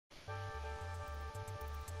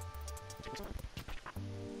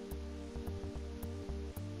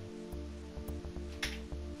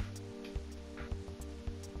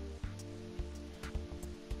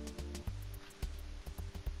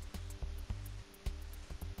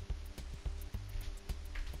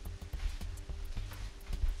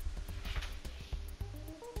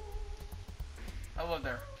Hello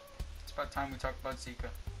there. It's about time we talk about Zika.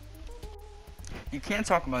 You can't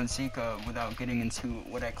talk about Zika without getting into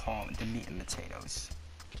what I call the meat and potatoes.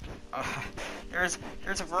 There's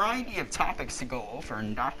a variety of topics to go over,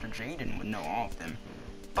 and Dr. Jaden would know all of them.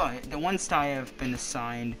 But the ones that I have been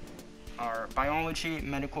assigned are biology,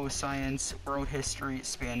 medical science, world history,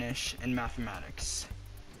 Spanish, and mathematics.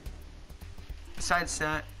 Besides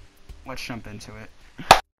that, let's jump into it.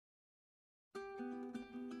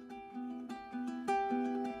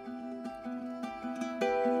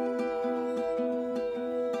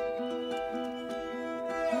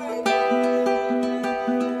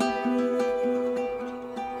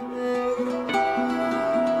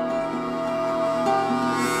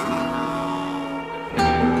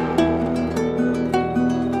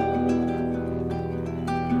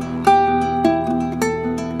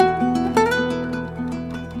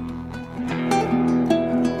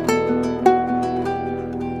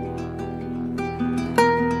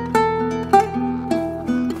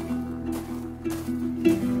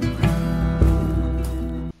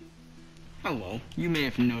 Hello, you may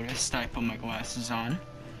have noticed I put my glasses on.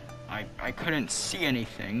 I couldn't see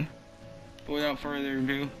anything. But without further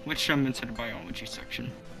ado, let's jump into the biology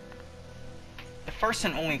section. The first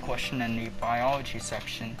and only question in the biology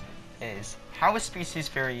section is, how is species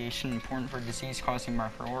variation important for disease-causing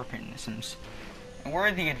microorganisms? And what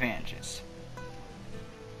are the advantages?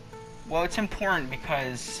 Well, it's important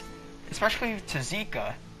because, especially to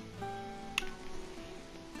Zika,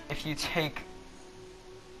 if you take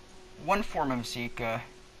one form of Zika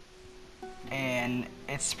and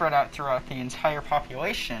it's spread out throughout the entire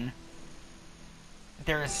population,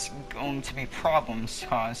 there's going to be problems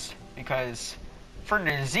caused, because for the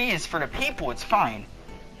disease, for the people, it's fine.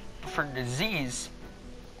 But for the disease,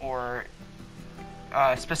 or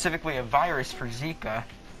specifically a virus for Zika,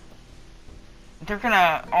 they're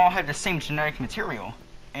gonna all have the same genetic material,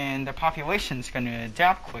 and the population's gonna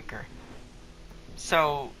adapt quicker.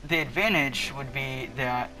 So the advantage would be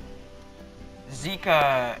that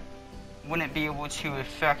Zika wouldn't be able to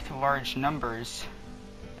affect large numbers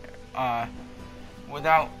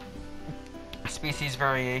without species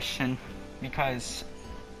variation, because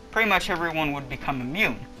pretty much everyone would become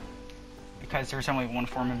immune because there's only one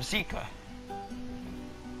form of Zika.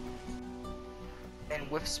 And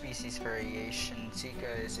with species variation,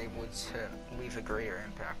 Zika is able to leave a greater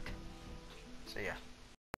impact. So yeah.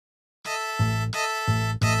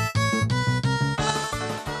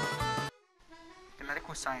 The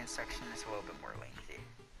medical science section is a little bit more lengthy.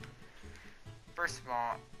 First of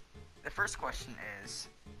all, the first question is,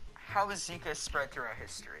 how has Zika spread throughout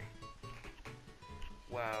history?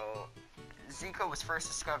 Well, Zika was first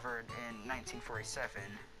discovered in 1947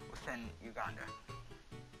 within Uganda.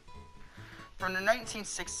 From the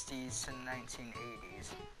 1960s to the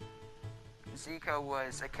 1980s, Zika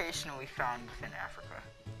was occasionally found within Africa.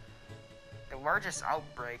 The largest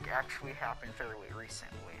outbreak actually happened fairly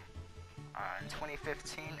recently, in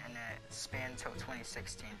 2015, and it spanned till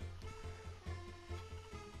 2016.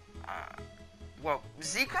 Well,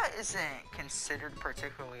 Zika isn't considered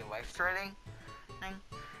particularly life-threatening,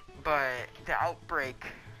 but the outbreak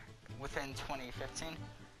within 2015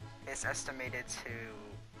 is estimated to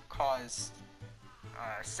cause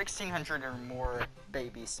 1,600 or more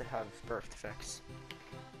babies to have birth defects.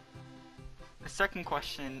 The second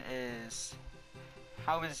question is,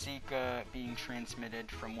 how is Zika being transmitted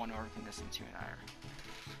from one organism to another?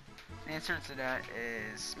 The answer to that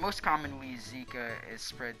is, most commonly Zika is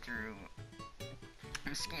spread through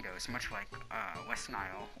mosquitoes, much like West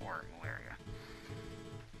Nile or malaria.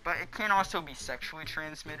 But it can also be sexually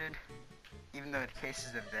transmitted, even though the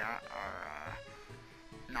cases of that are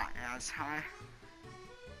not as high.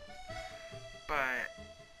 But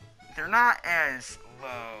they're not as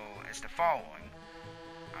low as the following,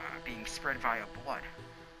 being spread via blood.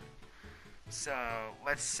 So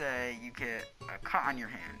let's say you get a cut on your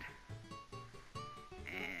hand,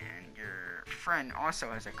 and your friend also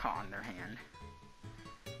has a cut on their hand,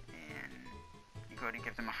 and you go to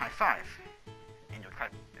give them a high five, and your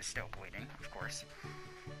cut is still bleeding, of course.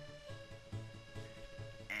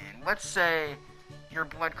 And let's say your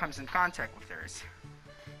blood comes in contact with theirs.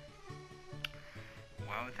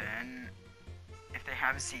 Well then, if they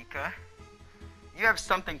have Zika, you have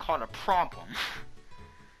something called a problem.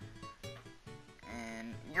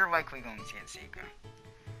 And you're likely going to get Zika.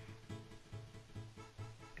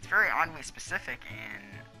 very oddly specific, and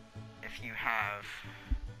if you have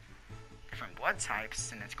different blood types,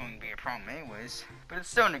 then it's going to be a problem anyways, but it's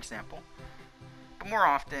still an example. But more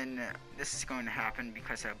often, this is going to happen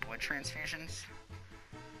because of blood transfusions.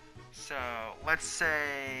 So, let's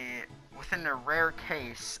say, within a rare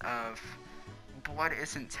case of blood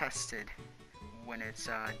isn't tested when it's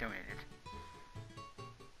donated.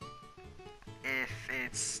 If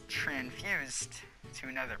it's transfused to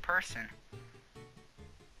another person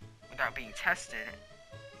without being tested,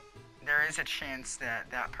 there is a chance that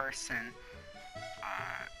that person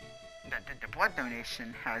that did the blood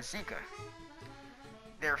donation has Zika.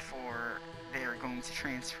 Therefore, they are going to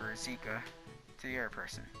transfer Zika to the other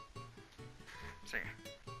person. So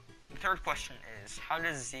yeah. The third question is, how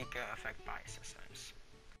does Zika affect biosystems?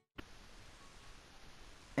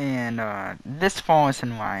 And this falls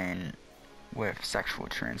in line with sexual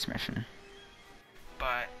transmission.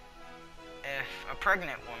 But if a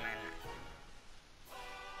pregnant woman,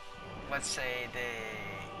 let's say they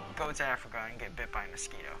go to Africa and get bit by a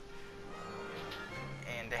mosquito,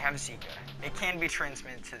 and they have Zika, it can be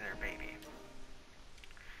transmitted to their baby.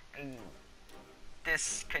 And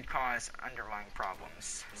this could cause underlying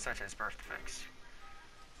problems, such as birth defects.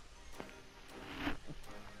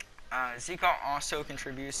 Zika also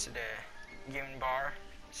contributes to the Guillain-Barré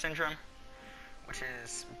syndrome, which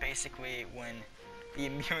is basically when the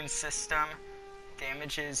immune system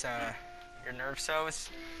damages your nerve cells,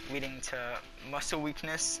 leading to muscle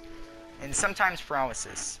weakness and sometimes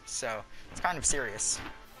paralysis. So it's kind of serious.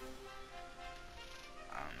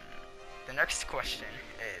 The next question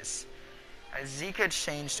is, has Zika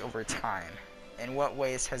changed over time? In what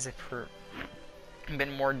ways has it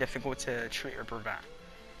been more difficult to treat or prevent?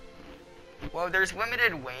 Well, there's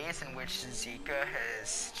limited ways in which Zika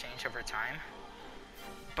has changed over time.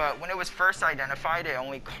 But when it was first identified, it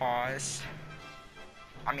only caused,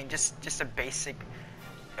 just a basic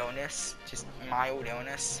illness, just mild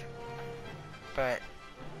illness. But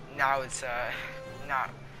now it's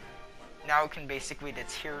now it can basically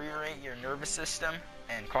deteriorate your nervous system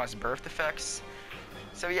and cause birth defects.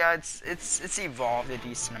 So yeah, it's evolved a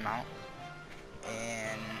decent amount,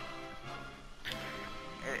 and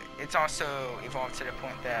it's also evolved to the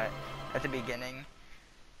point that at the beginning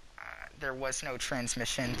there was no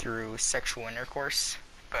transmission through sexual intercourse,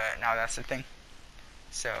 but now that's the thing.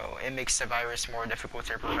 So it makes the virus more difficult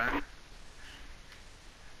to prevent.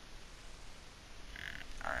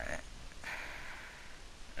 Alright.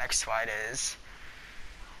 Next slide is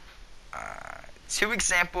 2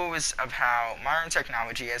 examples of how modern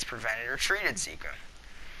technology has prevented or treated Zika.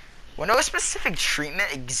 Well, no specific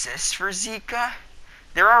treatment exists for Zika.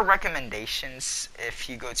 There are recommendations if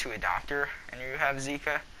you go to a doctor and you have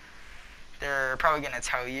Zika. They're probably going to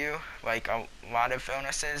tell you, like a lot of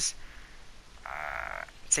illnesses,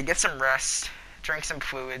 to get some rest, drink some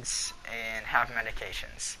fluids, and have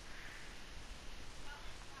medications.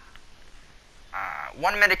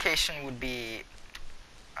 One medication would be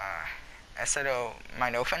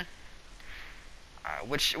acetaminophen,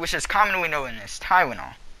 which is commonly known as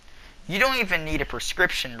Tylenol. You don't even need a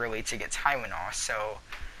prescription really to get Tylenol, so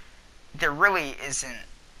there really isn't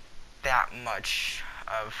that much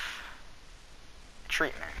of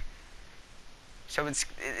treatment. So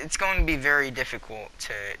it's going to be very difficult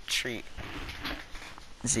to treat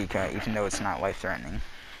Zika, even though it's not life-threatening.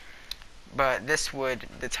 But the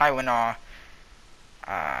Tylenol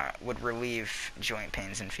would relieve joint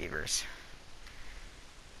pains and fevers.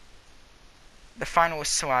 The final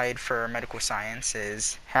slide for medical science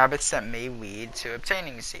is habits that may lead to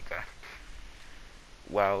obtaining Zika.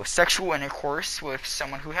 Well, sexual intercourse with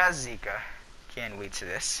someone who has Zika can lead to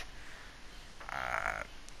this.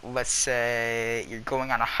 Let's say you're going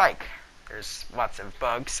on a hike. There's lots of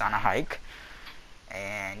bugs on a hike,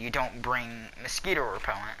 and you don't bring mosquito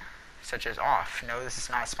repellent, such as off. No, this is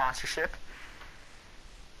not a sponsorship,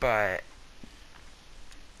 but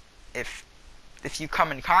if you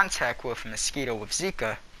come in contact with a mosquito with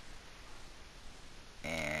Zika,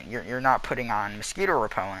 and you're not putting on mosquito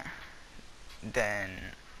repellent,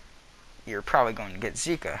 then you're probably going to get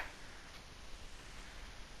Zika.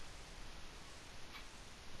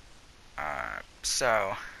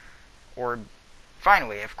 Or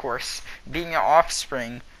finally, of course, being an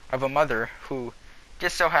offspring of a mother who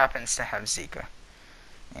just so happens to have Zika,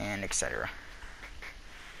 and etc.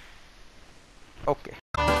 Okay.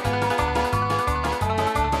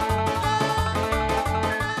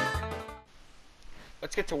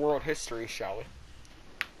 Let's get to world history, shall we?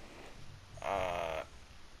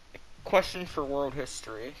 Question for world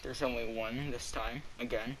history. There's only one this time.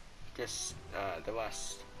 Again, just the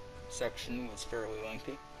last section was fairly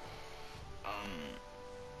lengthy.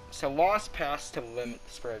 So laws passed to limit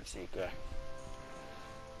the spread of Zika.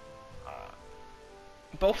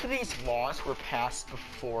 Both of these laws were passed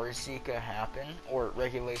before Zika happened, or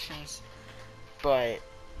regulations, but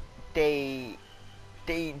they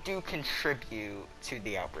do contribute to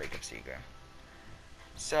the outbreak of Zika.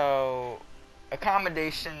 So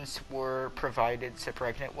accommodations were provided to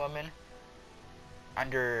pregnant women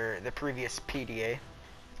under the previous PDA,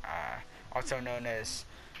 also known as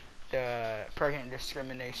the Pregnant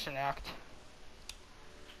Discrimination Act,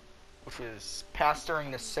 which was passed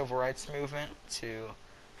during the Civil Rights Movement to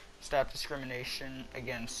stop discrimination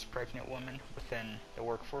against pregnant women within the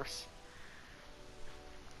workforce.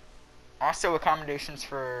 Also, accommodations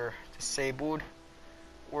for disabled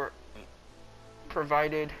were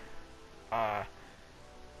provided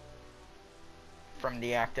from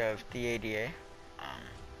the act of the ADA,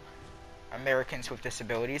 Americans with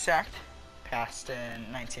Disabilities Act, passed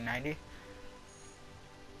in 1990.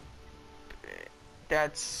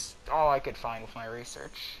 That's all I could find with my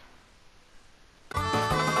research.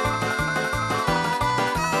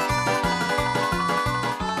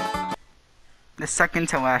 The second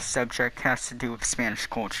to last subject has to do with Spanish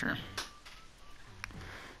culture.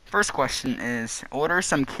 First question is, what are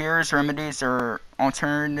some cures, remedies, or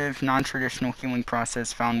alternative non-traditional healing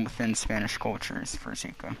process found within Spanish cultures for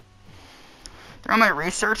Zika? Throughout my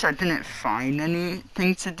research, I didn't find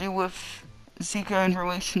anything to do with Zika in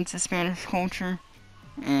relation to Spanish culture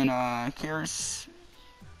and cures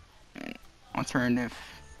and alternative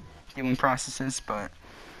healing processes, but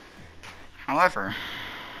however,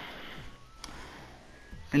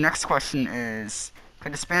 the next question is,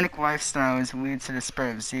 could Hispanic lifestyles lead to the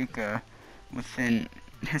spread of Zika within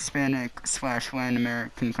Hispanic/Latin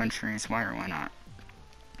American countries? Why or why not?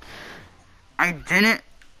 I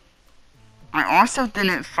also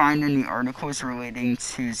didn't find any articles relating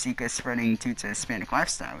to Zika spreading due to Hispanic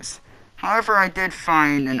lifestyles. However, I did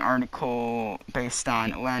find an article based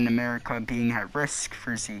on Latin America being at risk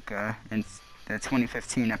for Zika in the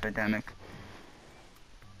 2015 epidemic.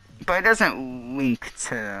 But it doesn't link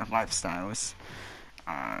to lifestyles.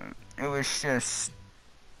 It was just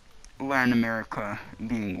Latin America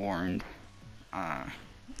being warned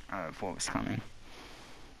of what was coming.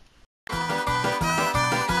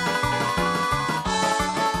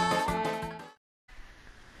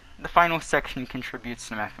 The final section contributes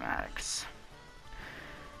to mathematics.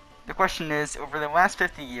 The question is, over the last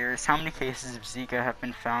 50 years, how many cases of Zika have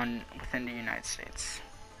been found within the United States?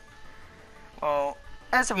 Well,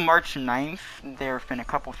 as of March 9th, there have been a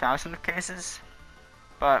couple thousand of cases,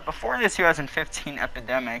 but before the 2015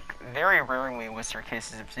 epidemic, very rarely was there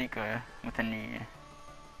cases of Zika within the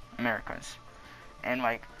Americas. And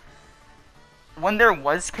when there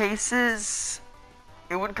was cases,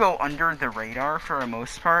 it would go under the radar for the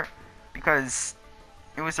most part, because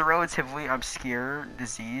it was a relatively obscure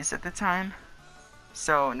disease at the time,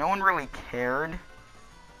 so no one really cared.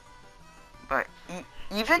 But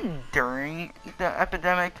even during the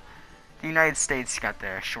epidemic, the United States got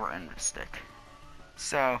the short end of the stick.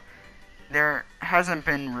 So there hasn't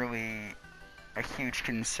been really a huge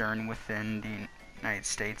concern within the United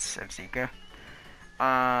States of Zika.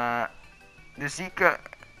 The Zika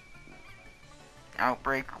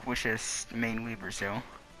outbreak, which is mainly Brazil,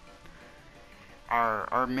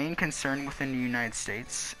 our main concern within the United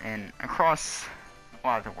States and across a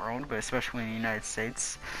lot of the world, but especially in the United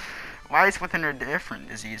States, lies within a different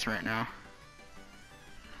disease right now.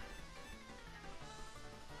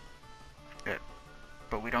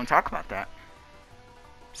 But we don't talk about that.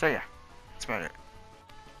 So yeah, that's about it.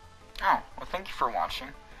 Oh, well, thank you for watching.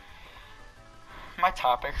 My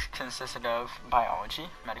topics consisted of biology,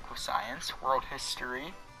 medical science, world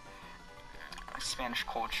history, Spanish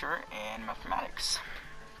culture, and mathematics.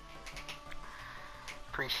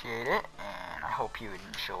 Appreciate it, and I hope you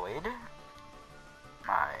enjoyed.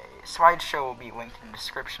 My slideshow will be linked in the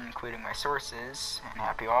description, including my sources, and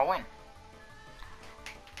happy Halloween.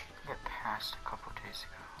 I got passed a couple days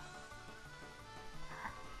ago.